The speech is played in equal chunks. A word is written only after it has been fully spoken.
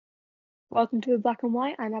Welcome to the Black and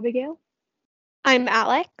White. I'm Abigail, I'm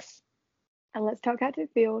Alex. and let's talk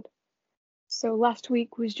Hatchetfield. So last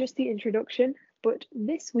week was just the introduction, but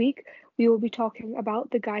this week we will be talking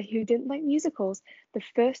about The Guy Who Didn't Like Musicals, the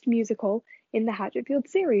first musical in the Hatchetfield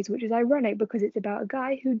series, which is ironic because it's about a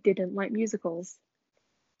guy who didn't like musicals.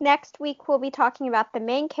 Next week, we'll be talking about the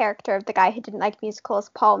main character of The Guy Who Didn't Like Musicals,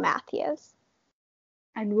 Paul Matthews.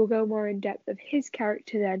 And we'll go more in depth of his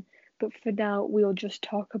character then, but for now we'll just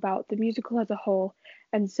talk about the musical as a whole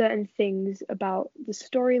and certain things about the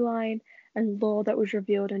storyline and lore that was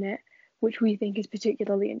revealed in it, which we think is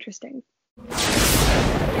particularly interesting.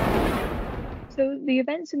 So the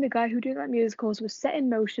events in The Guy Who Didn't Like Musicals was set in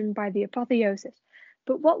motion by the apotheosis.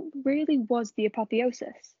 But what really was the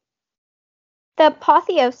apotheosis? The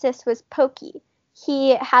apotheosis was Pokey.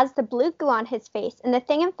 He has the blue goo on his face, and the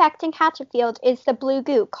thing infecting Hatchetfield is the blue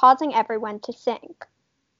goo, causing everyone to sink.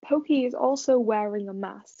 Pokey is also wearing a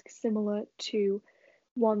mask, similar to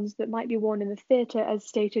ones that might be worn in the theatre, as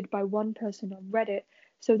stated by one person on Reddit,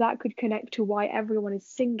 so that could connect to why everyone is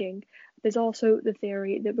singing. There's also the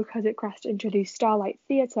theory that because it crashed into the Starlight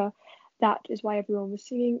Theatre, that is why everyone was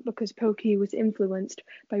singing, because Pokey was influenced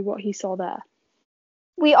by what he saw there.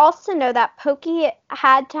 We also know that Pokey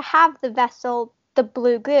had to have the vessel, the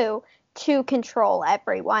blue goo, to control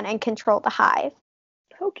everyone and control the hive.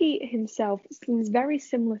 Pokey himself seems very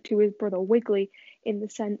similar to his brother Wiggly in the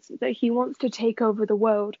sense that he wants to take over the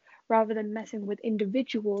world rather than messing with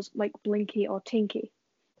individuals like Blinky or Tinky.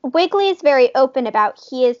 Wiggly is very open about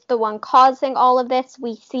he is the one causing all of this.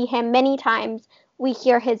 We see him many times. We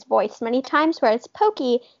hear his voice many times, whereas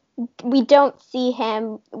Pokey, we don't see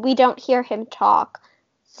him. We don't hear him talk.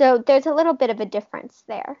 So there's a little bit of a difference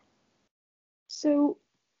there. So,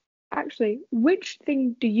 actually, which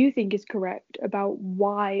thing do you think is correct about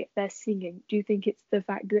why they're singing? Do you think it's the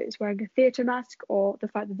fact that it's wearing a theatre mask or the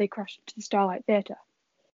fact that they crashed into the Starlight Theatre?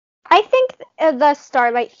 I think the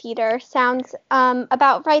Starlight Theater sounds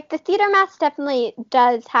about right. The theater mask definitely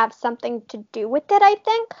does have something to do with it, I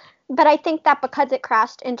think. But I think that because it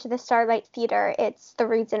crashed into the Starlight Theater, it's the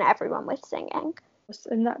reason everyone was singing.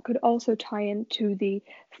 And that could also tie into the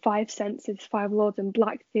five senses, five lords and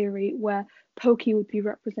black theory, where Pokey would be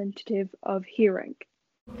representative of hearing.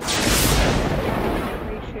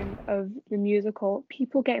 Of the musical,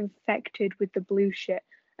 people get infected with the blue shit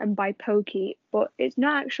and by Pokey, but it's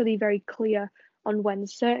not actually very clear on when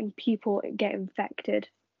certain people get infected.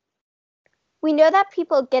 We know that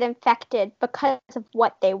people get infected because of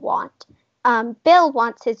what they want. Bill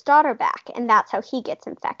wants his daughter back, and that's how he gets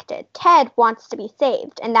infected. Ted wants to be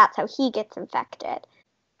saved, and that's how he gets infected.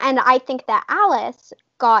 And I think that Alice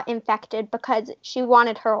got infected because she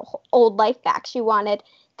wanted her old life back. She wanted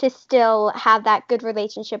to still have that good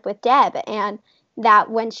relationship with Deb, and that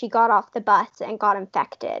when she got off the bus and got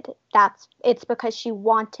infected, it's because she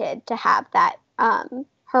wanted to have that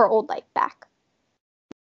her old life back.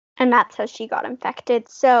 And that's how she got infected.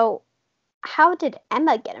 So how did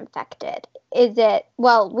Emma get infected?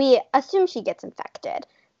 We assume she gets infected,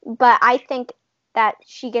 but I think that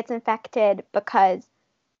she gets infected because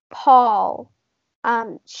Paul,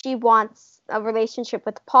 she wants a relationship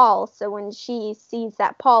with Paul. So when she sees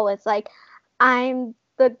that Paul is like, I'm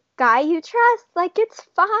the guy you trust, like it's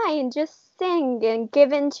fine, just sing and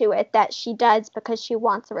give into it, that she does because she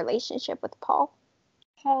wants a relationship with Paul.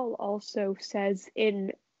 Paul also says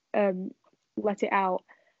in Let It Out,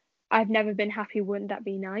 I've never been happy, wouldn't that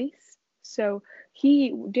be nice? So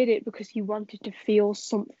he did it because he wanted to feel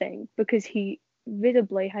something, because he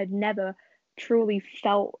visibly had never truly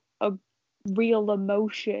felt a real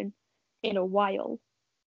emotion in a while.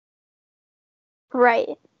 Right.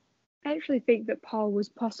 I actually think that Paul was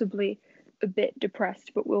possibly a bit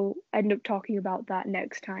depressed, but we'll end up talking about that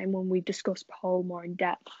next time when we discuss Paul more in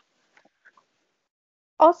depth.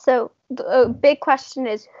 Also, the big question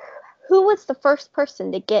is, who was the first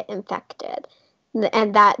person to get infected?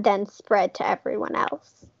 And that then spread to everyone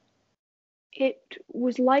else. It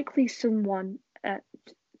was likely someone at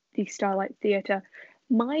the Starlight Theatre.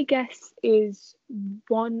 My guess is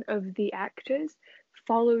one of the actors,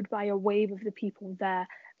 followed by a wave of the people there,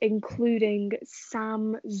 including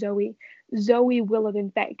Sam, Zoe. Zoe will have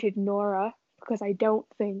infected Nora, because I don't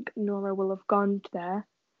think Nora will have gone there.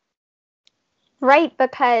 Right,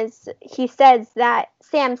 because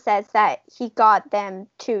Sam says that he got them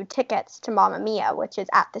 2 tickets to Mamma Mia, which is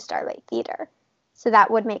at the Starlight Theater. So that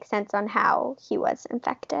would make sense on how he was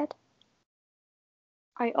infected.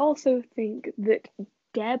 I also think that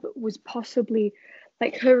Deb was possibly,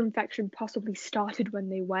 like, her infection possibly started when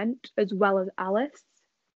they went, as well as Alice.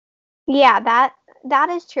 Yeah, that That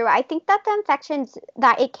is true. I think that the infections,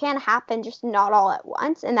 that it can happen just not all at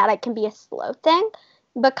once, and that it can be a slow thing,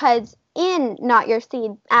 because in Not Your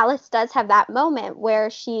Seed, Alice does have that moment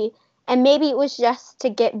where and maybe it was just to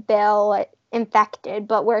get Bill infected,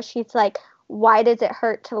 but where she's like, why does it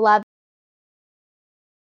hurt to love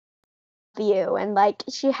you? And like,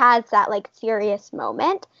 she has that like serious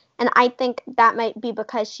moment, and I think that might be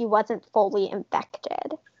because she wasn't fully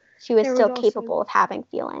infected. She was still capable of having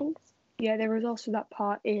feelings. Yeah, there was also that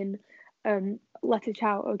part in Let It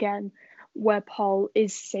Out Again where Paul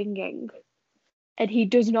is singing and he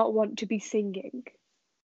does not want to be singing.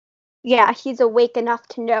 Yeah, he's awake enough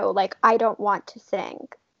to know, like, I don't want to sing.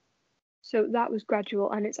 So that was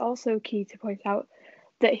gradual, and it's also key to point out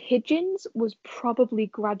that Higgins was probably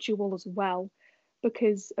gradual as well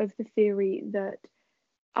because of the theory that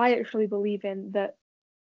I actually believe in, that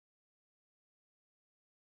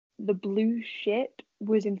the blue shit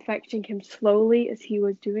was infecting him slowly as he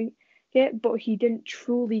was doing it, but he didn't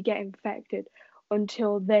truly get infected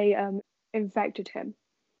until they infected him.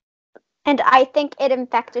 And I think it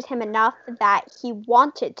infected him enough that he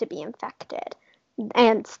wanted to be infected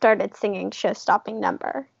and started singing Show-Stopping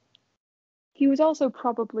Number. He was also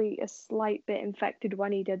probably a slight bit infected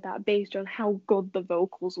when he did that based on how good the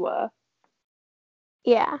vocals were.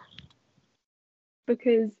 Yeah.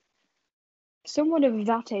 Because someone of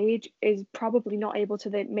that age is probably not able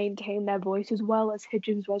to maintain their voice as well as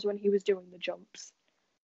Higgins was when he was doing the jumps.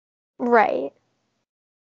 Right.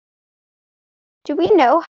 Do we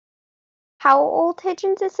know how old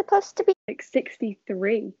Higgins is supposed to be? Like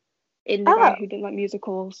 63 in The Guy Who Didn't Like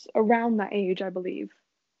Musicals. Around that age, I believe.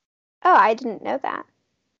 Oh, I didn't know that.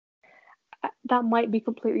 That might be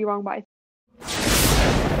completely wrong, but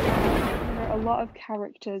there are a lot of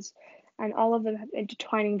characters and all of them have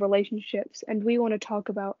intertwining relationships, and we want to talk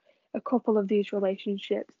about a couple of these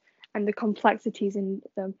relationships and the complexities in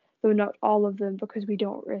them, though not all of them, because we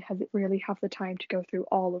don't really have the time to go through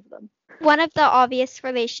all of them. One of the obvious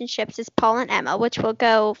relationships is Paul and Emma, which we'll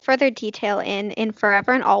go further detail in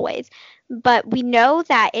Forever and Always. But we know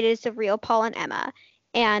that it is the real Paul and Emma,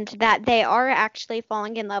 and that they are actually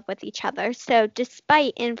falling in love with each other. So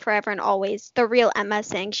despite in Forever and Always, the real Emma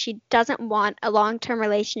saying she doesn't want a long-term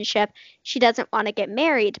relationship, she doesn't want to get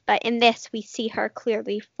married, but in this we see her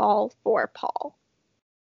clearly fall for Paul.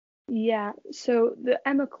 Yeah, so the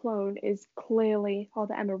Emma clone is clearly, or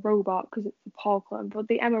the Emma robot, because it's the Paul clone, but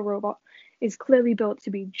the Emma robot is clearly built to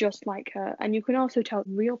be just like her. And you can also tell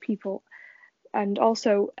real people. And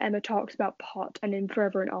also Emma talks about pot, and in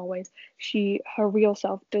Forever and Always, her real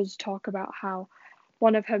self does talk about how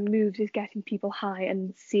one of her moves is getting people high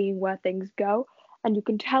and seeing where things go. And you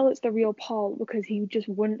can tell it's the real Paul because he just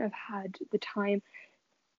wouldn't have had the time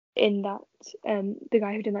in that The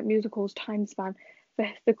Guy Who Didn't Like Musicals time span for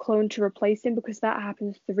the clone to replace him, because that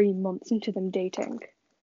happens 3 months into them dating.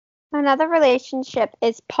 Another relationship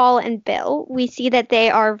is Paul and Bill. We see that they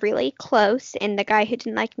are really close in The Guy Who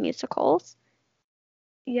Didn't Like Musicals.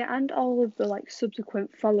 Yeah, and all of the like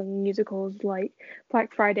subsequent following musicals like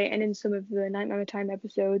Black Friday, and in some of the Nightmare Time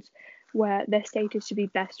episodes where they're stated to be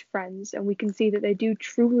best friends, and we can see that they do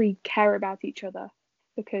truly care about each other,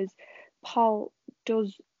 because Paul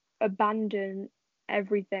does abandon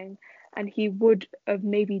everything and he would have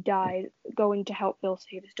maybe died going to help Bill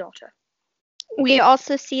save his daughter. We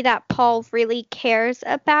also see that Paul really cares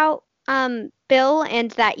about Bill,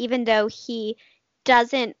 and that even though he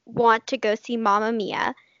doesn't want to go see Mamma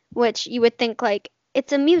Mia, which you would think like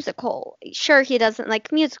it's a musical. Sure, he doesn't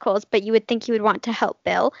like musicals, but you would think he would want to help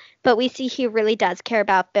Bill. But we see he really does care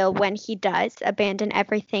about Bill when he does abandon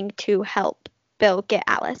everything to help Bill get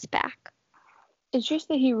Alice back. It's just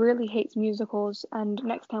that he really hates musicals, and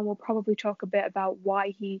next time we'll probably talk a bit about why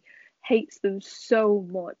he hates them so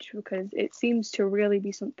much, because it seems to really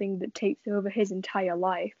be something that takes over his entire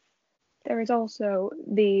life. There is also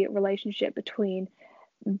the relationship between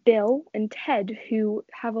Bill and Ted, who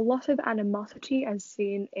have a lot of animosity, as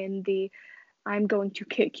seen in the I'm going to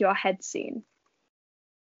kick your head scene.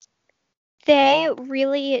 They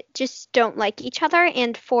really just don't like each other,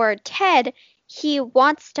 and for Ted, he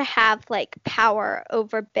wants to have like power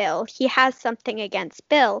over Bill. He has something against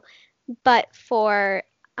Bill, but for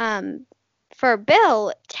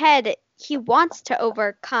Bill, Ted, he wants to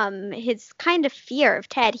overcome his kind of fear of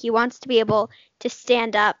Ted. He wants to be able to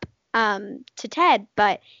stand up to Ted,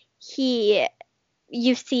 but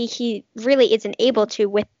you see he really isn't able to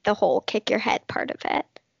with the whole kick your head part of it.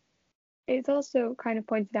 It's also kind of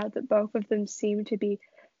pointed out that both of them seem to be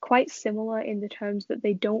quite similar in the terms that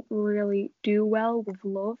they don't really do well with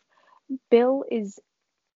love. Bill is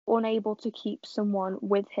unable to keep someone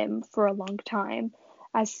with him for a long time,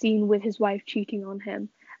 as seen with his wife cheating on him.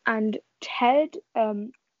 And Ted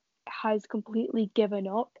has completely given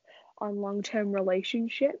up on long-term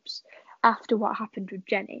relationships after what happened with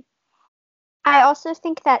Jenny. I also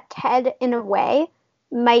think that Ted, in a way,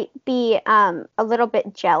 might be a little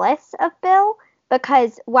bit jealous of Bill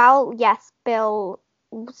because while, yes, Bill's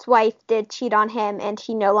wife did cheat on him and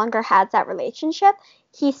he no longer has that relationship,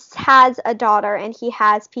 he has a daughter and he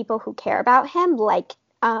has people who care about him, like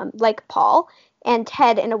Paul. And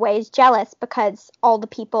Ted, in a way, is jealous because all the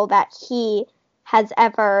people that he has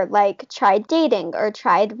ever like tried dating or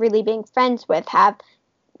tried really being friends with have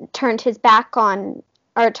turned his back on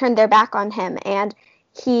or turned their back on him, and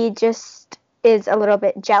he just is a little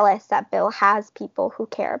bit jealous that Bill has people who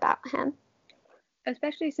care about him.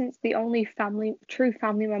 Especially since the only true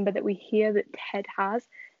family member that we hear that Ted has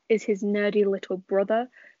is his nerdy little brother,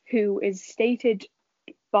 who is stated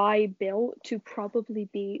by Bill to probably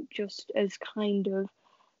be just as kind of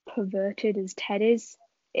perverted as Ted is,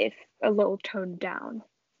 if a little toned down.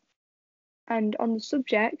 And on the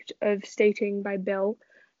subject of stating by Bill,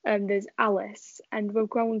 there's Alice, and we're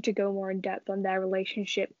going to go more in depth on their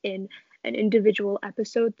relationship in an individual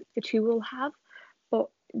episode that the two will have. But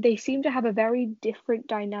they seem to have a very different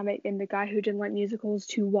dynamic in The Guy Who Didn't Like Musicals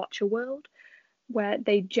to Watch a World, where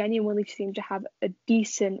they genuinely seem to have a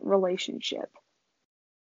decent relationship.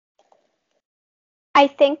 I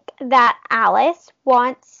think that Alice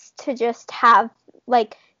wants to just have,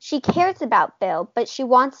 like, she cares about Bill, but she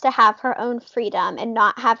wants to have her own freedom and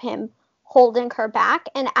not have him holding her back.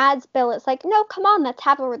 And as Bill is like, no, come on, let's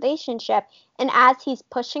have a relationship. And as he's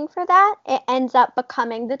pushing for that, it ends up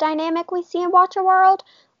becoming the dynamic we see in Watch a World,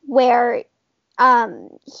 where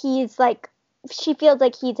he's like, she feels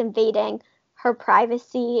like he's invading her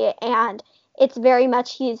privacy, and it's very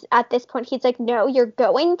much he's at this point he's like, no, you're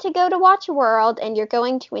going to go to Watch a World and you're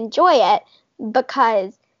going to enjoy it,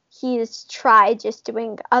 because he's tried just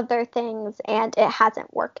doing other things and it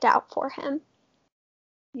hasn't worked out for him.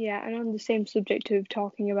 Yeah, and on the same subject of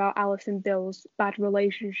talking about Alice and Bill's bad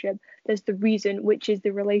relationship, there's The Reason, which is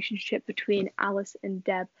the relationship between Alice and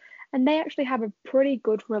Deb. And they actually have a pretty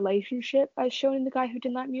good relationship, as shown in The Guy Who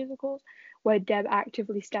Didn't Like Musicals, where Deb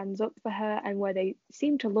actively stands up for her and where they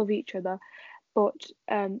seem to love each other. But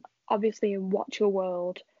obviously, in Watch a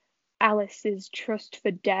World, Alice's trust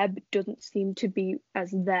for Deb doesn't seem to be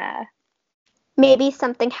as there. Maybe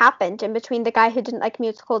something happened in between The Guy Who Didn't Like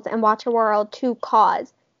Musicals and Watch a World to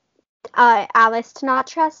cause Alice to not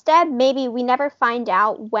trust Deb. Maybe we never find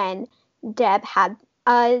out when Deb had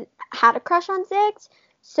a crush on Ziggs.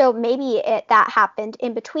 So maybe that happened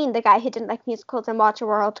in between The Guy Who Didn't Like Musicals and Watch a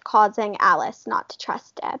World, causing Alice not to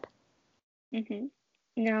trust Deb. Mm-hmm.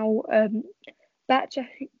 Now,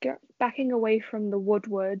 backing away from the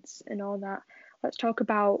Woodwards and all that, let's talk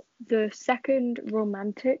about the second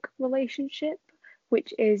romantic relationship,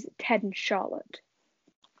 which is Ted and Charlotte.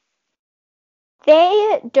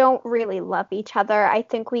 They don't really love each other. I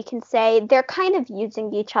think we can say they're kind of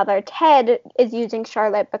using each other. Ted is using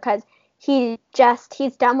Charlotte because he's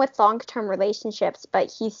done with long-term relationships,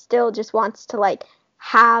 but he still just wants to like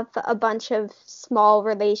have a bunch of small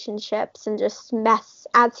relationships and just mess,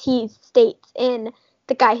 as he states in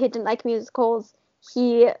The Guy Who Didn't Like Musicals.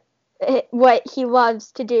 What he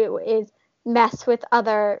loves to do is mess with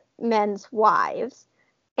other men's wives.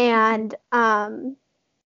 And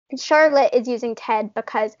Charlotte is using Ted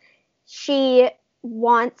because she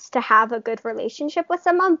wants to have a good relationship with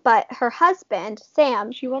someone, but her husband,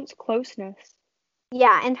 Sam, she wants closeness.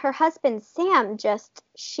 Yeah, and her husband, Sam,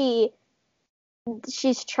 she's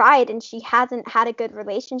tried and she hasn't had a good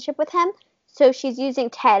relationship with him, so she's using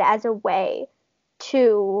Ted as a way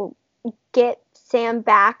to get Sam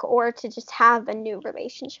back or to just have a new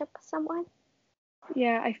relationship with someone.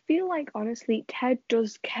 Yeah, I feel like honestly, Ted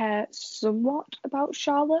does care somewhat about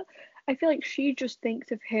Charlotte. I feel like she just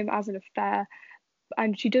thinks of him as an affair,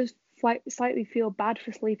 and she does slightly feel bad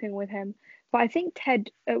for sleeping with him. But I think Ted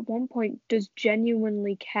at one point does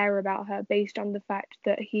genuinely care about her based on the fact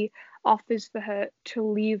that he offers for her to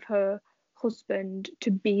leave her husband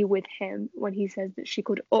to be with him when he says that she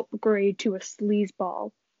could upgrade to a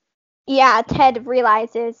sleazeball. Yeah, Ted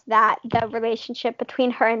realizes that the relationship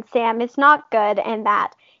between her and Sam is not good and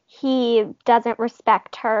that he doesn't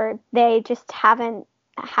respect her. They just haven't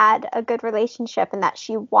had a good relationship, and that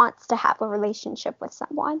she wants to have a relationship with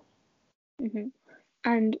someone. Mm-hmm.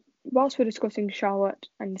 And whilst we're discussing Charlotte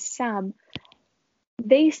and Sam,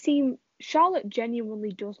 Charlotte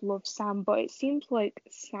genuinely does love Sam, but it seems like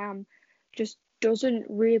Sam just doesn't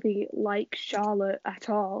really like Charlotte at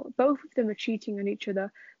all. Both of them are cheating on each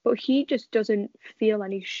other, but he just doesn't feel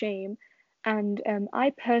any shame. And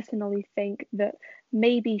I personally think that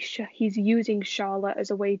maybe he's using Charlotte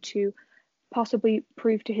as a way to possibly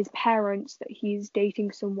prove to his parents that he's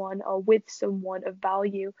dating someone or with someone of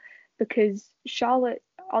value, because Charlotte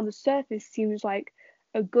on the surface seems like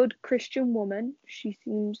a good Christian woman. She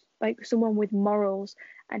seems like someone with morals,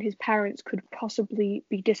 and his parents could possibly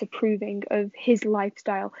be disapproving of his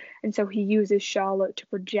lifestyle, and so he uses Charlotte to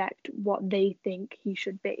project what they think he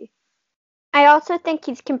should be. I also think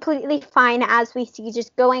he's completely fine, as we see,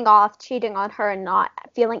 just going off, cheating on her, and not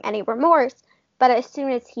feeling any remorse. But as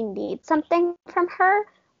soon as he needs something from her,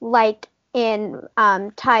 like in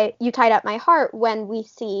You Tied Up My Heart, when we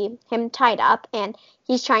see him tied up and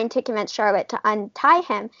he's trying to convince Charlotte to untie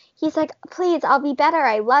him, he's like, please, I'll be better,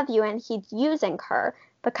 I love you. And he's using her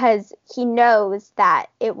because he knows that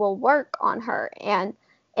it will work on her, and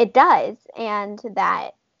it does, and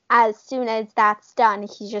that as soon as that's done,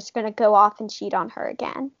 he's just going to go off and cheat on her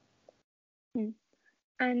again.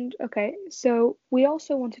 And okay, so we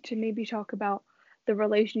also wanted to maybe talk about the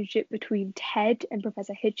relationship between Ted and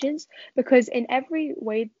Professor Hitchens, because in every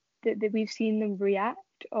way that we've seen them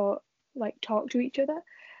react or like talk to each other,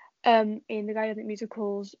 in the Guy Who Didn't Like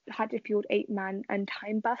Musicals, Hatfield 8-Man, and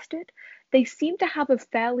Time Bastard, they seem to have a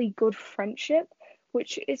fairly good friendship,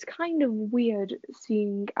 which is kind of weird,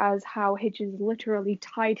 seeing as how Hitchens literally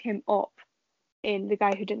tied him up in The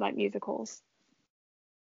Guy Who Didn't Like Musicals.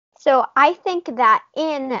 So I think that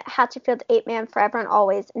in Hatfield 8-Man, Forever and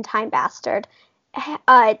Always, and Time Bastard,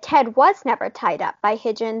 Ted was never tied up by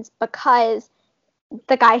Hitchens, because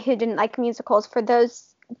The Guy Who Didn't Like Musicals, for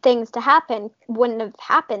those things to happen, wouldn't have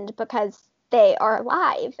happened because they are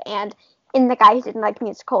alive. And in The Guy Who Didn't Like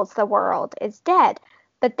Musicals, the world is dead.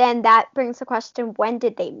 But then that brings the question, when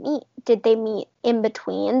did they meet? Did they meet in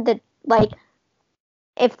between?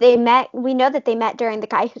 If they met, we know that they met during The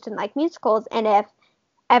Guy Who Didn't Like Musicals, and if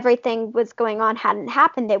everything was going on hadn't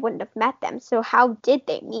happened, they wouldn't have met them. So how did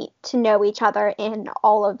they meet to know each other in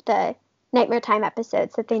all of the Nightmare Time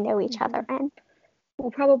episodes that they know each other in?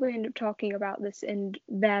 We'll probably end up talking about this in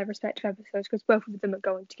their respective episodes, because both of them are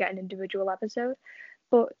going to get an individual episode.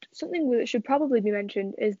 But something that should probably be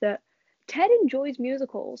mentioned is that Ted enjoys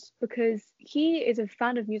musicals because he is a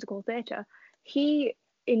fan of musical theatre. He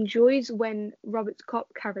enjoys when Robert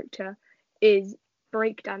Kopp character is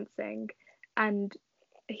breakdancing, and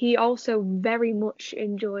he also very much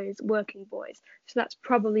enjoys Working Boys. So that's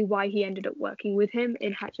probably why he ended up working with him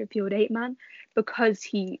in Hatfield 8-Man, because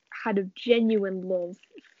he had a genuine love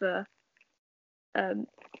for the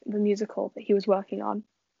musical that he was working on.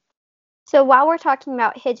 So while we're talking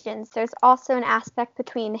about Hitchens, there's also an aspect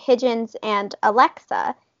between Hitchens and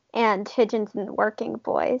Alexa, and Hitchens and the Working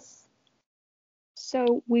Boys.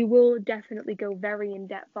 So we will definitely go very in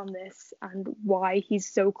depth on this and why he's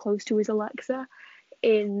so close to his Alexa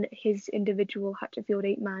in his individual Hatfield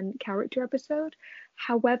 8-Man character episode.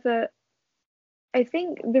 However, I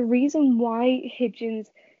think the reason why Hitchens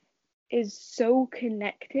is so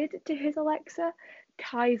connected to his Alexa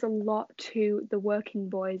ties a lot to the Working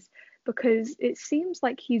Boys, because it seems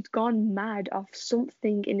like he's gone mad off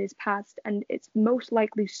something in his past, and it's most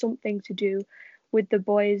likely something to do with the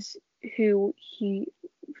boys who he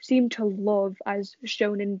seemed to love, as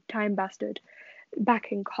shown in Time Bastard,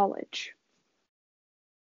 back in college.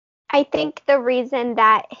 I think the reason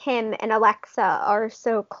that him and Alexa are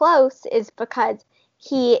so close is because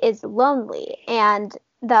he is lonely, and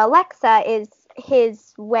the Alexa is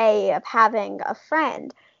his way of having a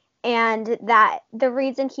friend, and that the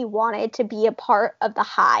reason he wanted to be a part of the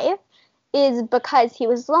hive is because he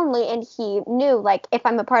was lonely, and he knew, like, if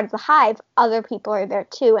I'm a part of the hive, other people are there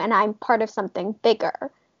too, and I'm part of something bigger.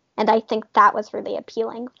 And I think that was really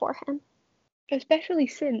appealing for him. Especially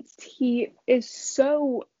since he is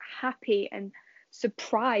so happy and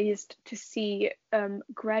surprised to see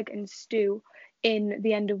Greg and Stu in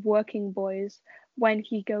the end of Working Boys, when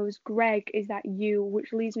he goes, "Greg, is that you?"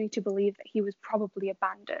 which leads me to believe that he was probably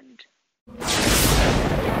abandoned.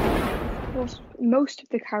 Most of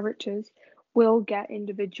the characters will get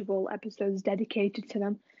individual episodes dedicated to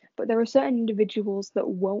them, but there are certain individuals that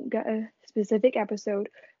won't get a specific episode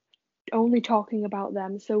only talking about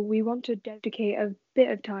them, so we want to dedicate a bit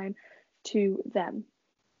of time to them.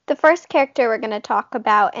 The first character we're going to talk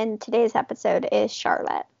about in today's episode is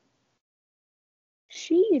Charlotte.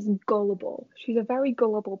 She is gullible. She's a very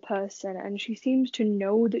gullible person, and she seems to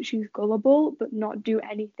know that she's gullible but not do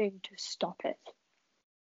anything to stop it.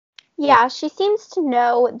 Yeah, she seems to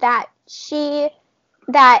know that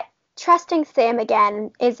trusting Sam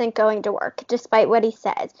again isn't going to work, despite what he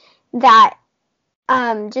says. That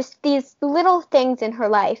just these little things in her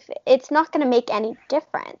life, it's not going to make any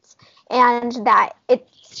difference. And that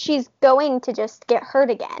she's going to just get hurt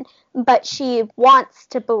again. But she wants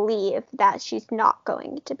to believe that she's not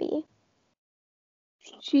going to be.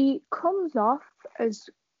 She comes off as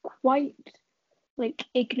quite like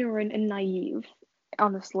ignorant and naive,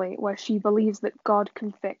 honestly, where she believes that God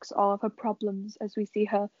can fix all of her problems, as we see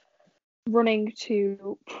her running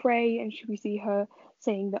to pray, and we see her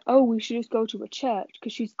saying that, oh, we should just go to a church,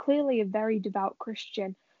 because she's clearly a very devout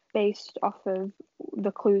Christian based off of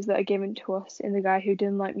the clues that are given to us in The Guy Who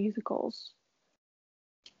Didn't Like Musicals.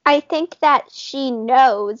 I think that she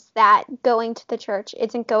knows that going to the church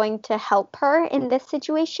isn't going to help her in this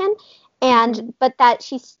situation, and but that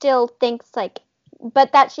she still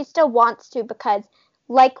wants to, because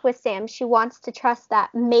like with Sam, she wants to trust that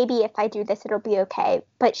maybe if I do this it'll be okay,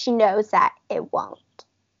 but she knows that it won't.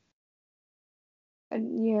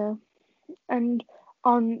 And yeah, and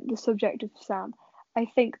on the subject of Sam, I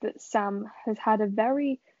think that Sam has had a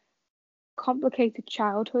very complicated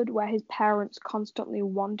childhood where his parents constantly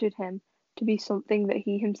wanted him to be something that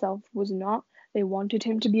he himself was not. They wanted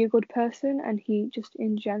him to be a good person, and he just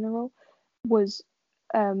in general was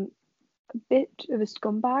a bit of a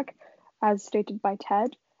scumbag, as stated by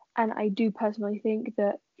Ted. And I do personally think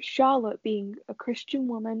that Charlotte, being a Christian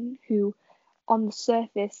woman who on the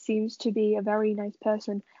surface seems to be a very nice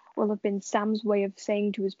person, will have been Sam's way of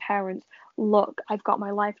saying to his parents, look, I've got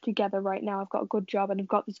my life together right now, I've got a good job and I've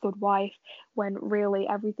got this good wife, when really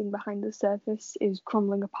everything behind the surface is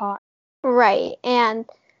crumbling apart. Right, and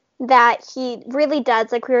that he really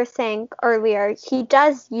does, like we were saying earlier, he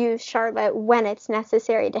does use Charlotte when it's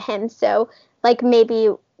necessary to him. So, like maybe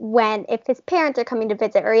if his parents are coming to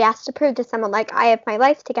visit, or he has to prove to someone, like, I have my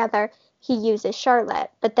life together, he uses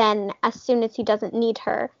Charlotte. But then as soon as he doesn't need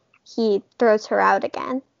her, he throws her out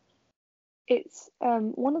again. It's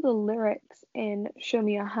one of the lyrics in Show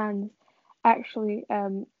Me Your Hands, actually,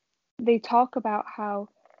 they talk about how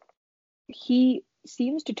he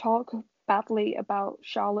seems to talk badly about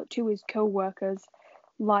Charlotte to his co-workers,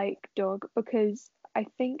 like Doug, because I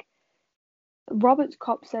think Robert's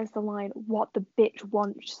cop says the line, "What the bitch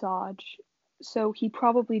wants, Sarge." So he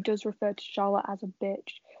probably does refer to Charlotte as a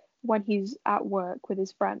bitch when he's at work with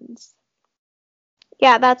his friends.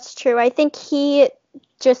 Yeah, that's true. I think he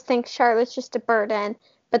just thinks Charlotte's just a burden,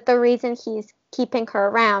 but the reason he's keeping her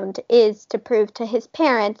around is to prove to his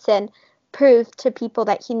parents and prove to people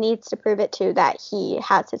that he needs to prove it to that he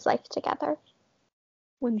has his life together.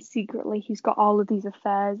 When secretly he's got all of these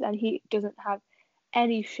affairs and he doesn't have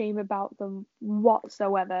any shame about them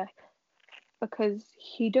whatsoever, because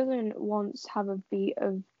he doesn't once have a beat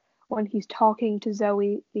of when he's talking to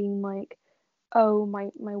Zoe being like, oh,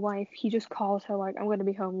 my wife, he just calls her like, I'm gonna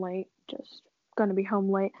be home late, just gonna be home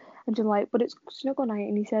late, and she's like, but it's snuggle night,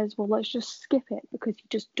 and he says, well, let's just skip it, because he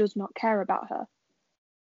just does not care about her.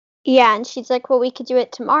 Yeah, and she's like, well, we could do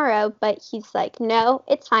it tomorrow, but he's like, no,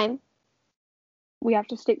 it's fine. We have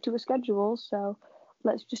to stick to a schedule, so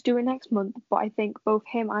let's just do it next month. But I think both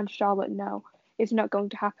him and Charlotte know it's not going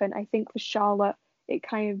to happen. I think for Charlotte, it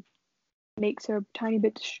kind of makes her a tiny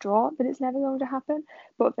bit distraught that it's never going to happen.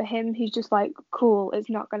 But for him, he's just like, cool,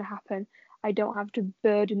 it's not going to happen. I don't have to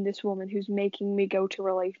burden this woman who's making me go to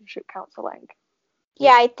relationship counseling.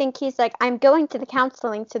 Yeah, I think he's like, I'm going to the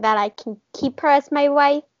counseling so that I can keep her as my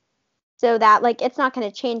wife, so that, like, it's not going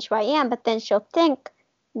to change who I am, but then she'll think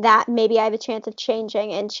that maybe I have a chance of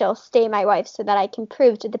changing and she'll stay my wife so that I can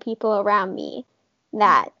prove to the people around me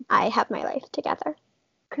that I have my life together.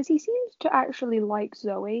 Because he seems to actually like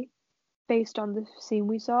Zoe, based on the scene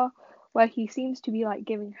we saw, where he seems to be like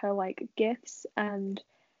giving her like gifts, and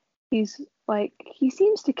he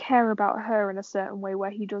seems to care about her in a certain way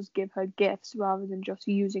where he does give her gifts rather than just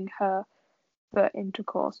using her for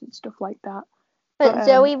intercourse and stuff like that. But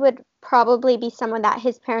Zoe would probably be someone that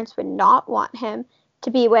his parents would not want him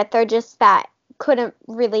to be with, or just that couldn't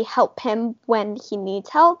really help him when he needs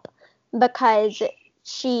help, because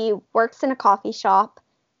she works in a coffee shop.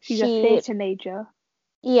 She's a theatre major.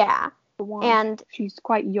 Yeah. And she's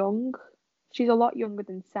quite young. She's a lot younger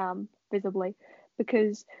than Sam, visibly,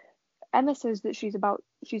 because Emma says that she's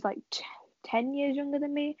like 10 years younger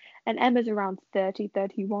than me, and Emma's around 30,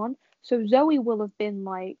 31. So Zoe will have been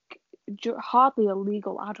like hardly a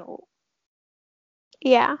legal adult.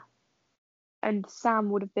 Yeah. And Sam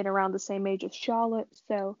would have been around the same age as Charlotte,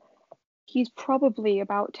 so he's probably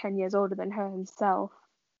about 10 years older than her himself.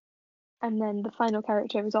 And then the final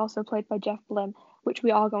character is also played by Jeff Blim, which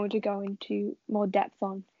we are going to go into more depth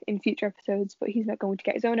on in future episodes, but he's not going to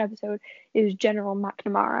get his own episode, is General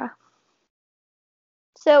McNamara.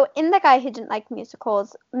 So in The Guy Who Didn't Like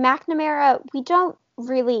Musicals, McNamara, we don't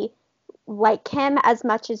really like him as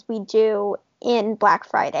much as we do in Black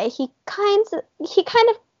Friday. He kind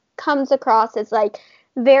of comes across as like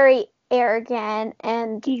very arrogant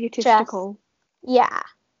and egotistical. Yeah.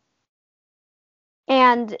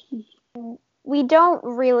 And we don't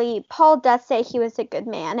really. Paul does say he was a good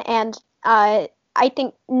man, and I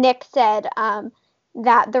think Nick said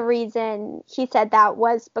that the reason he said that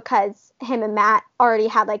was because him and Matt already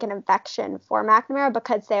had like an affection for McNamara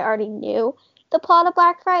because they already knew the plot of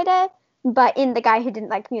Black Friday. But in The Guy Who Didn't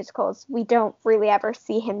Like Musicals, we don't really ever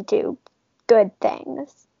see him do good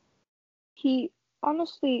things. He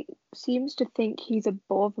honestly seems to think he's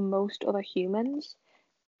above most other humans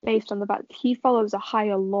based on the fact that he follows a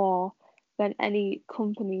higher law than any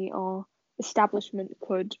company or establishment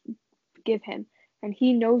could give him. And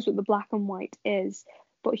he knows what the black and white is,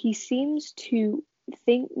 but he seems to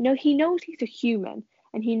think, no, he knows he's a human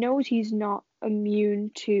and he knows he's not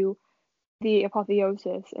immune to the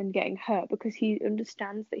apotheosis and getting hurt because he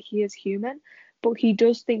understands that he is human, but he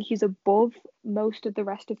does think he's above most of the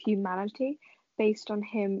rest of humanity based on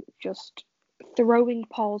him just throwing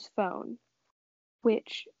Paul's phone,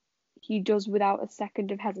 which he does without a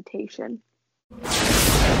second of hesitation.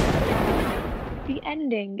 The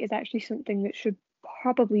ending is actually something that should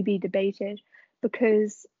probably be debated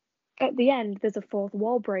because at the end there's a fourth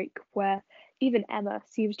wall break where even Emma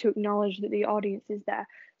seems to acknowledge that the audience is there.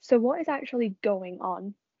 So what is actually going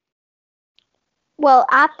on? Well,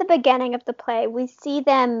 at the beginning of the play, we see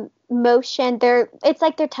them motion. It's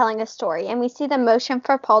like they're telling a story, and we see them motion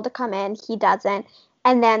for Paul to come in. He doesn't,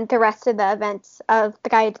 and then the rest of the events of The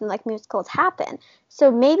Guy Who Didn't Like Musicals happen.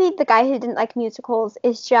 So maybe The Guy Who Didn't Like Musicals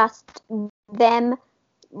is just them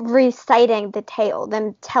reciting the tale,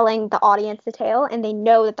 them telling the audience the tale, and they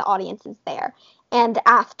know that the audience is there. And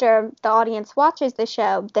after the audience watches the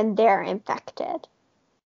show, then they're infected.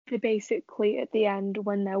 They're basically at the end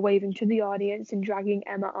when they're waving to the audience and dragging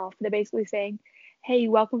Emma off, they're basically saying, hey,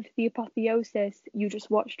 welcome to the apotheosis. You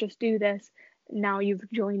just watched us do this. Now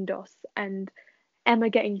you've joined us. And Emma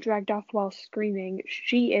getting dragged off while screaming,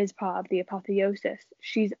 she is part of the apotheosis.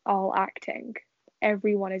 She's all acting.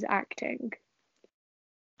 Everyone is acting.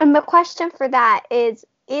 And the question for that is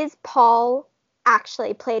Paul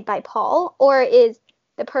actually played by Paul, or is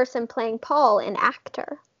the person playing Paul an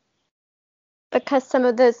actor? Because some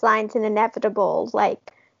of those lines in Inevitable,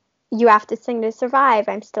 like, you have to sing to survive,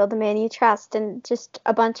 I'm still the man you trust, and just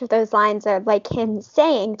a bunch of those lines are like him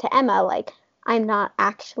saying to Emma, like, I'm not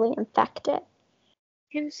actually infected.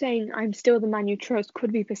 Him saying, I'm still the man you trust,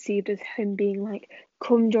 could be perceived as him being like,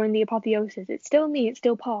 come join the apotheosis. It's still me, it's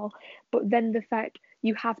still Paul. But then the fact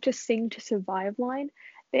you have to sing to survive line,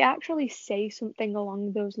 they actually say something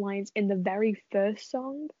along those lines in the very first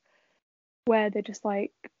song, where they're just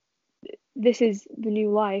like, this is the new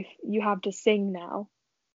life, you have to sing now.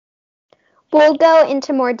 We'll go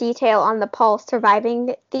into more detail on the Paul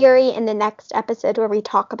surviving theory in the next episode where we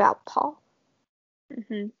talk about Paul.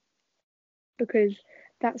 Because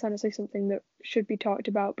that's honestly something that should be talked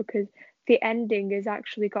about, because the ending has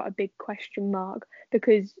actually got a big question mark,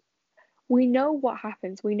 because we know what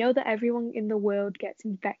happens. We know that everyone in the world gets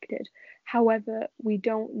infected. However, we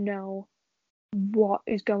don't know what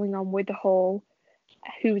is going on with the whole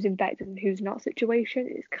who's infected and who's not situation.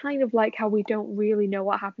 It's kind of like how we don't really know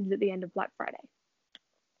what happens at the end of Black Friday.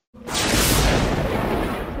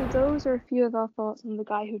 So those are a few of our thoughts on The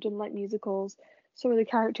Guy Who Didn't Like Musicals. Some of the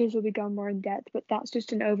characters will be gone more in depth, but that's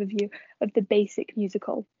just an overview of the basic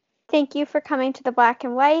musical. Thank you for coming to the Black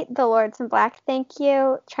and White, the Lords in Black. Thank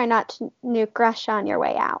you. Try not to nuke Rush on your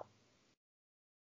way out.